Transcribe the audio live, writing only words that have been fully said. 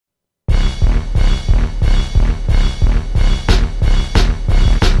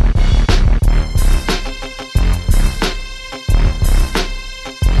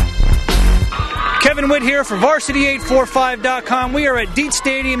Wood here for Varsity845.com. We are at Dietz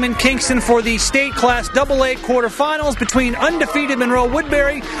Stadium in Kingston for the State Class AA quarterfinals between undefeated Monroe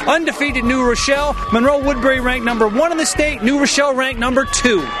Woodbury, undefeated New Rochelle. Monroe Woodbury ranked number 1 in the state, New Rochelle ranked number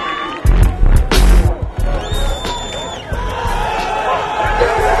 2.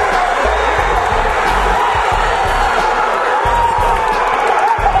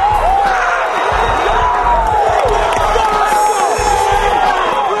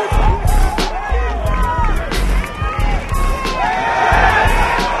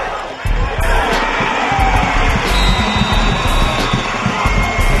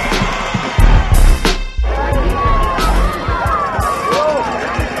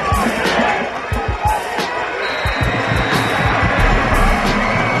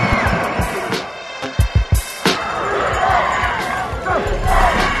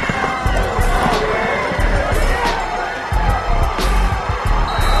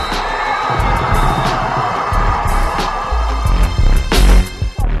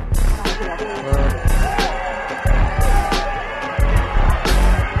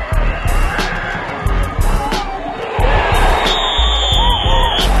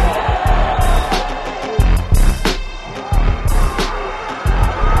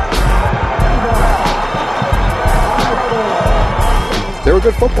 They're a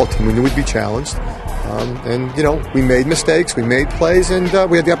good football team. We knew we'd be challenged. And, we made mistakes, we made plays, and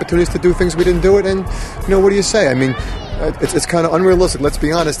we had the opportunities to do things we didn't do it. And, what do you say? I mean, it's kind of unrealistic, let's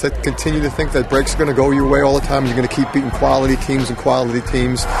be honest, to continue to think that breaks are going to go your way all the time. You're going to keep beating quality teams and quality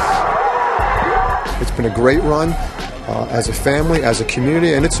teams. It's been a great run as a family, as a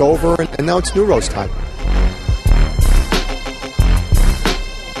community, and it's over. And now it's New Rose time.